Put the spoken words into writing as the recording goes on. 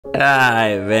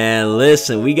Alright, man,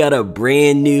 listen, we got a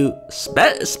brand new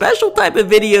special type of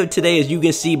video today, as you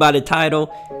can see by the title.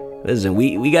 Listen,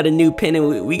 we got a new pen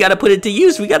and we got to put it to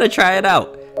use. We got to try it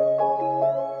out.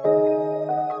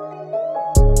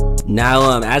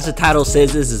 Now, as the title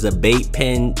says, this is a BAPE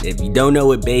pen. If you don't know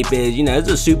what BAPE is, you know, it's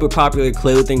a super popular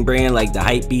clothing brand, like the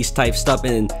Hypebeast type stuff,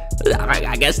 and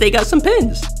I guess they got some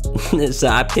pens. So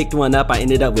I picked one up. I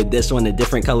ended up with this one, a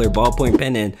different color ballpoint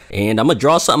pen, and I'm gonna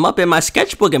draw something up in my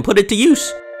sketchbook and put it to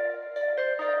use.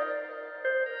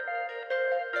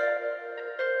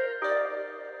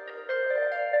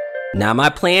 Now my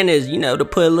plan is, you know, to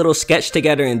put a little sketch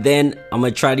together, and then I'm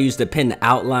gonna try to use the pen to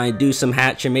outline, do some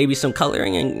hatching, maybe some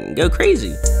coloring, and go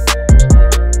crazy.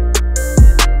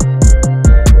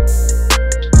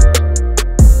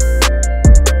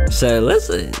 So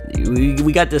listen,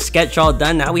 we got the sketch all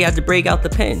done. Now we have to break out the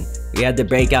pen. We had to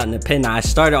break out in the pen. Now I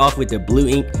started off with the blue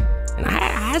ink, and I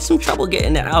had some trouble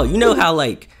getting it out. You know how,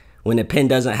 like, when the pen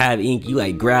doesn't have ink, you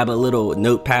like grab a little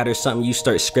notepad or something, you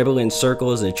start scribbling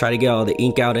circles and try to get all the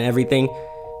ink out and everything.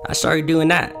 I started doing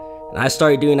that. And I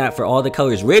started doing that for all the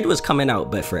colors. Red was coming out,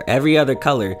 but for every other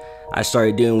color, I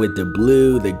started doing with the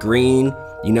blue, the green,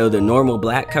 you know, the normal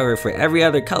black color. For every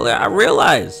other color, I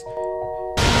realized,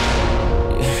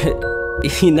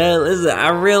 you know, listen, I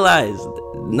realized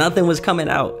nothing was coming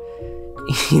out.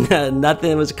 You know,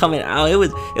 nothing was coming out. It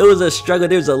was a struggle.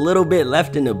 There was a little bit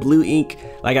left in the blue ink.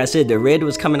 Like I said, the red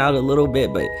was coming out a little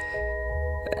bit, but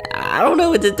I don't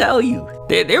know what to tell you.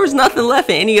 There was nothing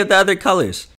left in any of the other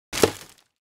colors.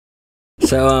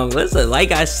 So listen,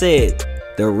 like I said,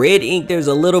 the red ink, there's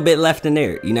a little bit left in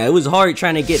there. You know, it was hard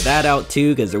trying to get that out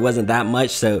too, because there wasn't that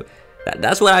much. So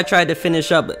that's what I tried to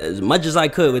finish up as much as I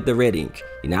could with the red ink.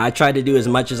 You know, I tried to do as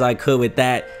much as I could with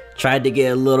that. Tried to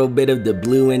get a little bit of the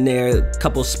blue in there, a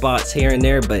couple spots here and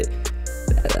there, but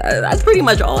that's pretty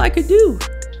much all I could do.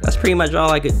 That's pretty much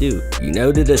all I could do. You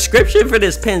know, the description for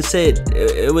this pen said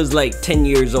it was like 10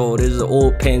 years old. It was an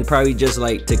old pen, probably just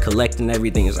like to collect and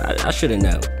everything. So I should have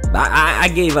known. But I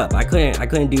gave up. I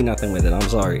couldn't do nothing with it. I'm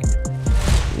sorry.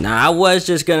 Now, I was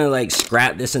just gonna like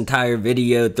scrap this entire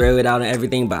video, throw it out and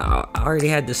everything, but I already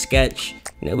had the sketch.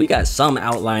 You know, we got some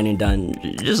outlining done,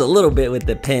 just a little bit with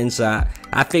the pen, so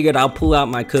I figured I'll pull out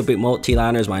my Copic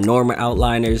multi-liners, my normal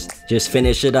outliners, just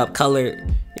finish it up, color.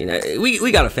 You know,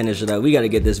 we gotta finish it up. We gotta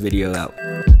get this video out.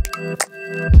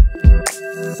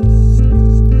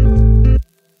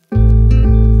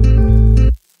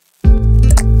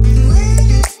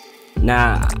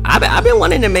 Now, I've been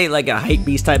wanting to make like a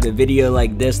Hypebeast type of video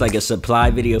like this, like a supply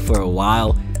video for a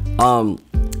while.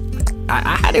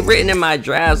 I had it written in my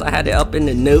drafts. I had it up in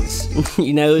the notes.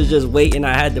 You know, it was just waiting.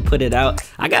 I had to put it out.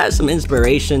 I got some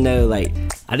inspiration though. Like,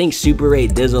 I think Super Ray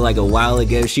Dizzle, like a while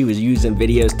ago, she was using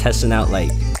videos testing out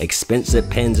like expensive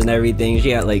pens and everything. She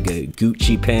had like a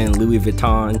Gucci pen, Louis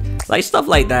Vuitton, like stuff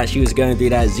like that. She was going through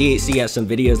that. ZHC had some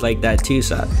videos like that too.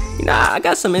 So, you know, I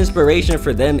got some inspiration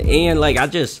for them, and like I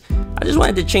just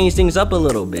wanted to change things up a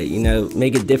little bit, you know,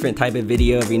 make a different type of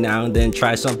video every now and then,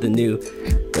 try something new.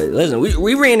 But listen,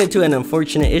 we ran into an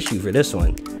unfortunate issue for this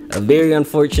one. A very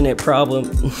unfortunate problem.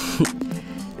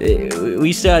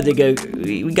 We still had to go,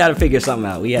 we got to figure something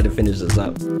out. We had to finish this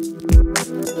up.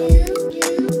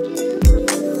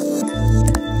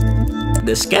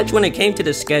 The sketch, when it came to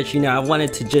the sketch, you know, I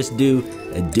wanted to just do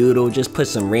a doodle, just put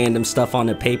some random stuff on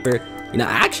the paper. You know,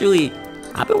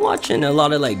 I've been watching a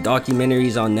lot of like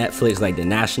documentaries on Netflix, like the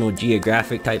National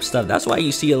Geographic type stuff. That's why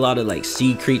you see a lot of like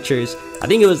sea creatures. I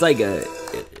think it was like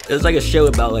a show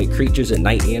about like creatures at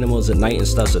night, animals at night and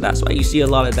stuff. So that's why you see a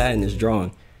lot of that in this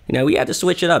drawing. You know, we had to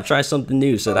switch it up, try something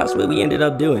new. So that's what we ended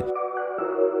up doing.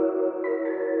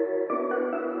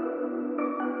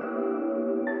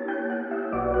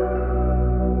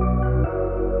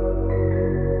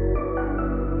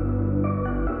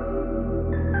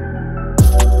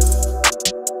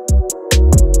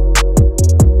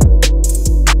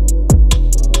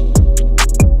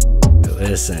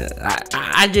 Listen,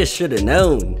 I just should have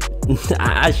known.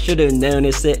 I should have known.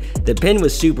 The pen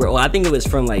was super old. I think it was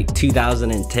from like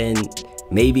 2010,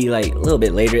 maybe like a little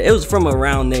bit later. It was from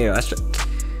around there.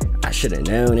 I should have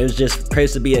known. It was just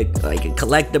supposed to be like a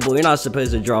collectible. You're not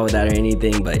supposed to draw with that or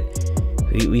anything, but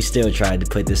we still tried to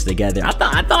put this together. I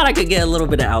thought I could get a little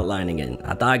bit of outlining in.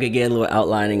 I thought I could get a little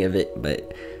outlining of it,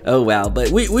 but oh wow. But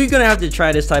we're gonna have to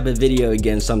try this type of video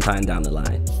again sometime down the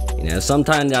line. You know,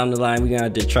 sometime down the line we're gonna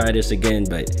have to try this again.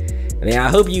 But I mean, I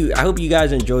hope you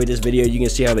guys enjoyed this video. You can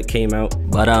see how it came out.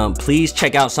 But please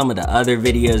check out some of the other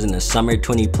videos in the Summer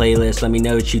 20 playlist. Let me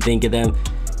know what you think of them.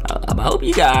 I hope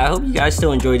you guys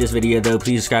still enjoyed this video though.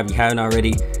 Please subscribe if you haven't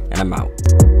already, and I'm out.